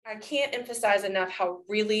I can't emphasize enough how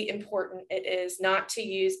really important it is not to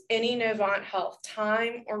use any Novant Health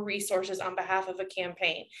time or resources on behalf of a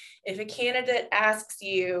campaign. If a candidate asks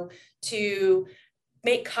you to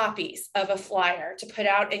make copies of a flyer to put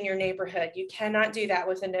out in your neighborhood, you cannot do that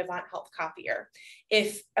with a Novant Health copier.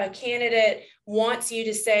 If a candidate wants you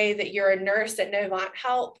to say that you're a nurse at Novant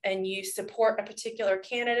Health and you support a particular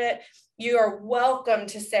candidate, you are welcome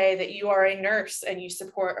to say that you are a nurse and you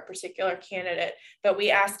support a particular candidate, but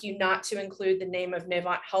we ask you not to include the name of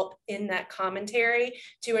Novant Health in that commentary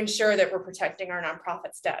to ensure that we're protecting our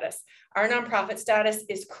nonprofit status. Our nonprofit status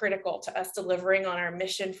is critical to us delivering on our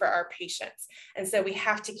mission for our patients. And so we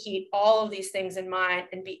have to keep all of these things in mind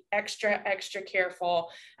and be extra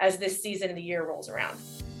careful as this season of the year rolls around.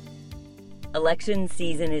 Election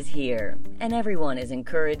season is here, and everyone is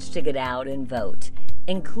encouraged to get out and vote,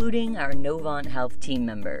 including our Novant Health team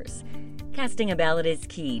members. Casting a ballot is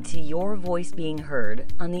key to your voice being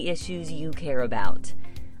heard on the issues you care about.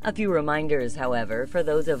 A few reminders, however, for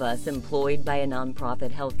those of us employed by a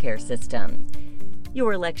nonprofit healthcare system.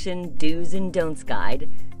 Your election do's and don'ts guide,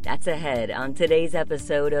 that's ahead on today's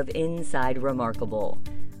episode of Inside Remarkable.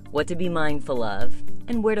 What to be mindful of,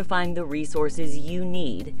 and where to find the resources you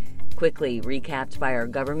need, quickly recapped by our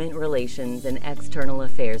Government Relations and External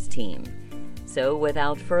Affairs team. So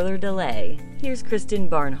without further delay, here's Kristen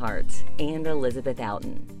Barnhart and Elizabeth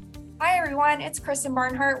Outen. Hi everyone, it's Kristen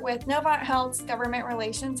Barnhart with Novant Health's Government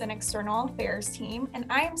Relations and External Affairs team, and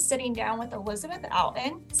I am sitting down with Elizabeth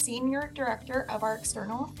Outen, Senior Director of our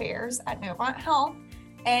External Affairs at Novant Health.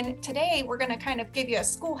 And today we're going to kind of give you a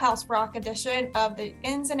Schoolhouse Rock edition of the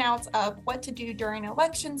ins and outs of what to do during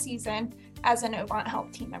election season as a Novant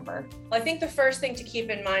Health team member. Well, I think the first thing to keep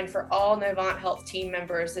in mind for all Novant Health team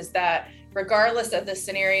members is that regardless of the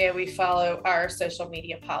scenario, we follow our social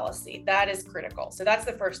media policy. That is critical. So that's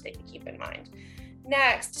the first thing to keep in mind.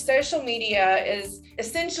 Next, social media is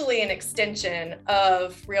essentially an extension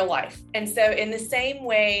of real life. And so in the same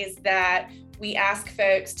ways that we ask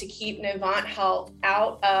folks to keep Novant Health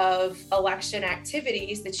out of election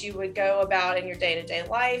activities that you would go about in your day-to-day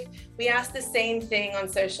life, we ask the same thing on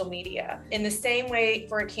social media. In the same way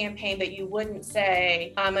for a campaign that you wouldn't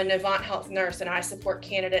say, I'm a Novant Health nurse and I support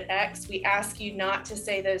candidate X, we ask you not to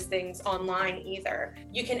say those things online either.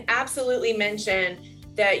 You can absolutely mention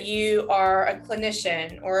that you are a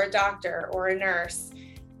clinician or a doctor or a nurse,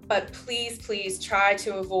 but please try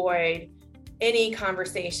to avoid any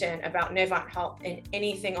conversation about Novant Health and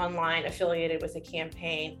anything online affiliated with a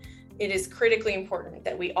campaign. It is critically important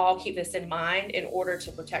that we all keep this in mind in order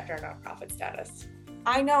to protect our nonprofit status.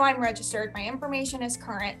 I know I'm registered, my information is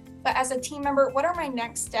current, but as a team member, what are my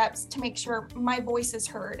next steps to make sure my voice is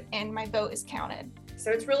heard and my vote is counted?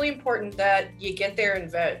 So it's really important that you get there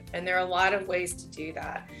and vote, and there are a lot of ways to do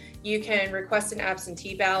that. You can request an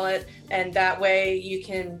absentee ballot, and that way you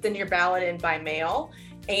can send your ballot in by mail.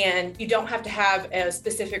 And you don't have to have a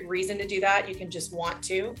specific reason to do that. You can just want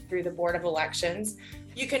to through the Board of Elections.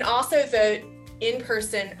 You can also vote in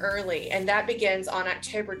person early, and that begins on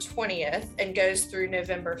October 20th and goes through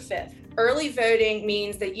November 5th. Early voting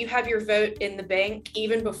means that you have your vote in the bank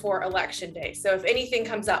even before Election Day. So if anything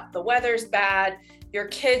comes up, the weather's bad, your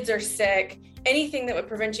kids are sick, anything that would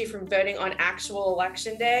prevent you from voting on actual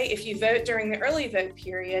Election Day, if you vote during the early vote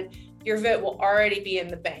period, your vote will already be in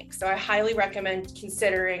the bank. So I highly recommend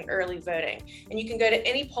considering early voting. And you can go to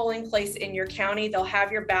any polling place in your county. They'll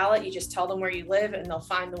have your ballot. You just tell them where you live and they'll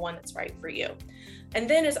find the one that's right for you. And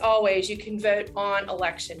then as always, you can vote on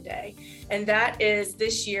Election Day. And that is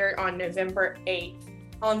this year on November 8th.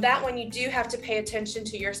 On that one, you do have to pay attention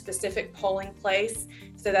to your specific polling place.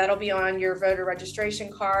 So that'll be on your voter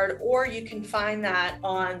registration card, or you can find that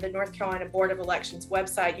on the North Carolina Board of Elections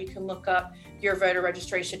website. You can look up your voter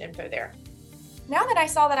registration info there. Now that I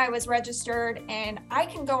saw that I was registered and I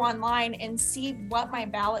can go online and see what my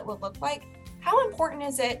ballot would look like, how important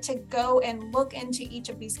is it to go and look into each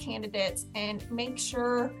of these candidates and make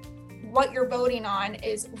sure what you're voting on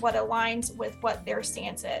is what aligns with what their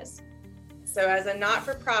stance is? So as a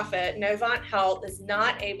not-for-profit, Novant Health is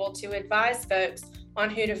not able to advise folks on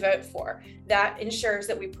who to vote for. That ensures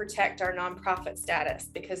that we protect our nonprofit status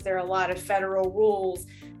because there are a lot of federal rules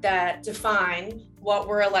that define what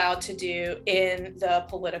we're allowed to do in the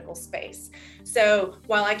political space. So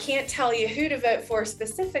while I can't tell you who to vote for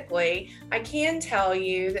specifically, I can tell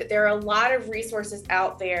you that there are a lot of resources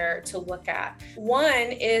out there to look at.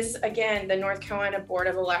 One is, again, the North Carolina Board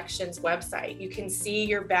of Elections website. You can see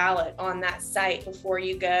your ballot on that site before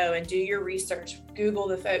you go and do your research. Google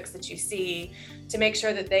the folks that you see to make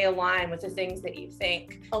sure that they align with the things that you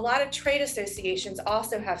think. A lot of trade associations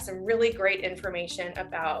also have some really great information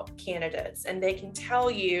about candidates, and they can can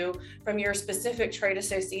tell you from your specific trade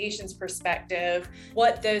association's perspective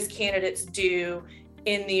what those candidates do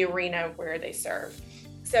in the arena where they serve.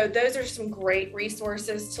 So those are some great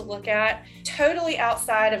resources to look at. Totally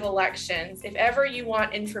outside of elections, if ever you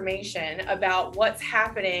want information about what's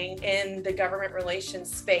happening in the government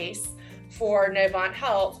relations space for Novant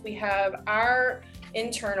Health, we have our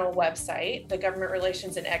internal website, the Government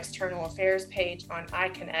Relations and External Affairs page on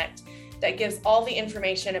iConnect, that gives all the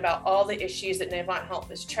information about all the issues that Novant Health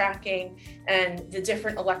is tracking and the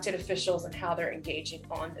different elected officials and how they're engaging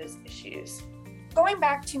on those issues. Going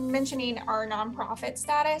back to mentioning our nonprofit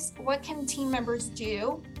status, what can team members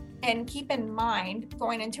do and keep in mind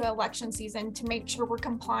going into election season to make sure we're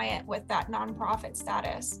compliant with that nonprofit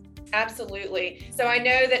status? Absolutely. So I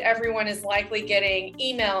know that everyone is likely getting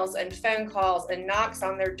emails and phone calls and knocks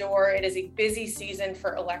on their door. It is a busy season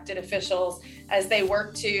for elected officials as they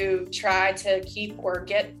work to try to keep or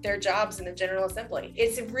get their jobs in the General Assembly.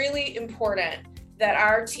 It's really important that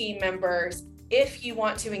our team members, if you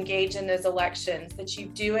want to engage in those elections, that you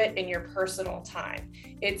do it in your personal time.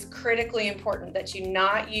 It's critically important that you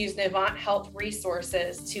not use Novant Health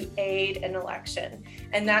resources to aid an election.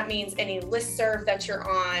 And that means any listserv that you're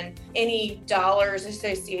on, any dollars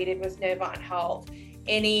associated with Novant Health,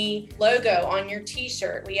 any logo on your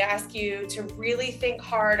t-shirt. We ask you to really think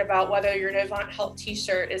hard about whether your Novant Health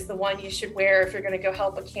t-shirt is the one you should wear if you're going to go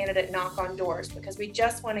help a candidate knock on doors, because we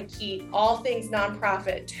just want to keep all things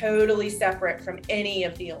nonprofit totally separate from any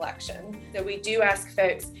of the election. So we do ask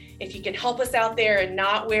folks, if you can help us out there and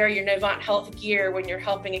not wear your Novant Health gear when you're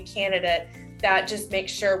helping a candidate, that just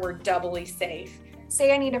makes sure we're doubly safe.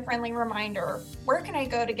 Say I need a friendly reminder, where can I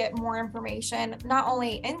go to get more information, not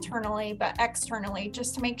only internally, but externally,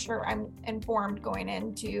 just to make sure I'm informed going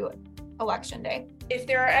into Election Day? If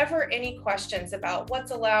there are ever any questions about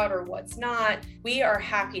what's allowed or what's not, we are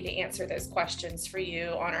happy to answer those questions for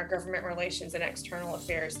you on our Government Relations and External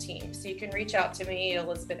Affairs team. So you can reach out to me,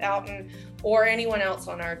 Elizabeth Alton, or anyone else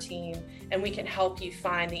on our team, and we can help you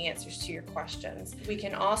find the answers to your questions. We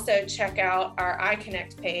can also check out our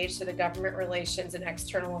iConnect page, so the Government Relations and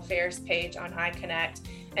External Affairs page on iConnect,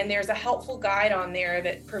 and there's a helpful guide on there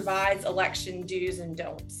that provides election do's and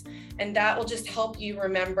don'ts. And that will just help you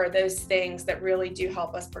remember those things that really do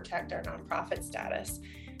help us protect our nonprofit status.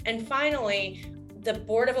 And finally, the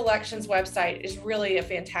Board of Elections website is really a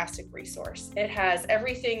fantastic resource. It has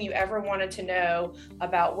everything you ever wanted to know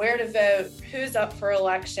about where to vote, who's up for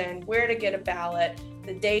election, where to get a ballot,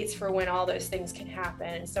 the dates for when all those things can happen.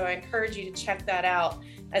 And so I encourage you to check that out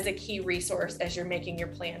as a key resource as you're making your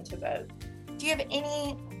plan to vote. Do you have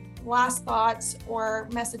any last thoughts or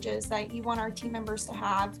messages that you want our team members to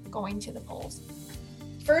have going to the polls?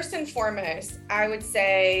 First and foremost, I would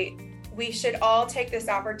say we should all take this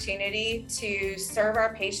opportunity to serve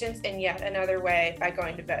our patients in yet another way by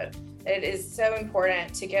going to vote. It is so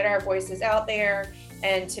important to get our voices out there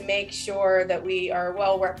and to make sure that we are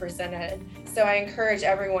well represented. So I encourage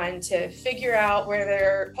everyone to figure out where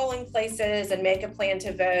their polling place is and make a plan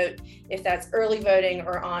to vote, if that's early voting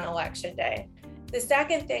or on Election Day. The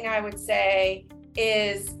second thing I would say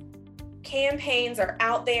is campaigns are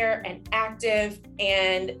out there and active,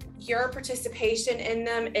 and your participation in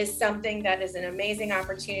them is something that is an amazing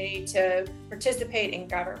opportunity to participate in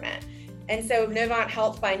government. And so Novant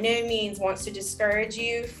Health by no means wants to discourage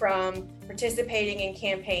you from participating in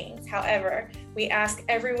campaigns. However, we ask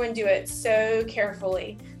everyone do it so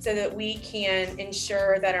carefully so that we can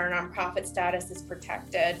ensure that our nonprofit status is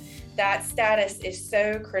protected. That status is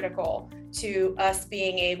so critical to us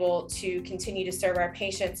being able to continue to serve our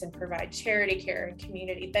patients and provide charity care and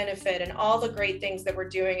community benefit and all the great things that we're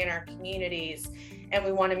doing in our communities. And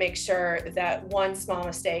we want to make sure that one small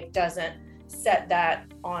mistake doesn't set that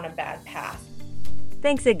on a bad path.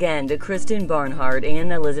 Thanks again to Kristen Barnhart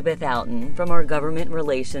and Elizabeth Alton from our Government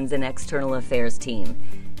Relations and External Affairs team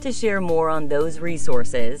to share more on those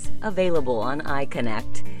resources available on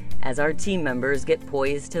iConnect as our team members get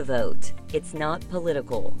poised to vote. It's not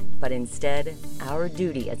political, but instead our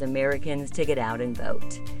duty as Americans to get out and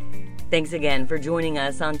vote. Thanks again for joining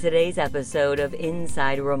us on today's episode of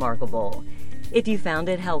Inside Remarkable. If you found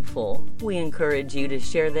it helpful, we encourage you to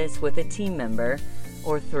share this with a team member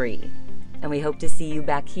or 3. And we hope to see you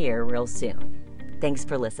back here real soon. Thanks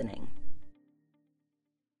for listening.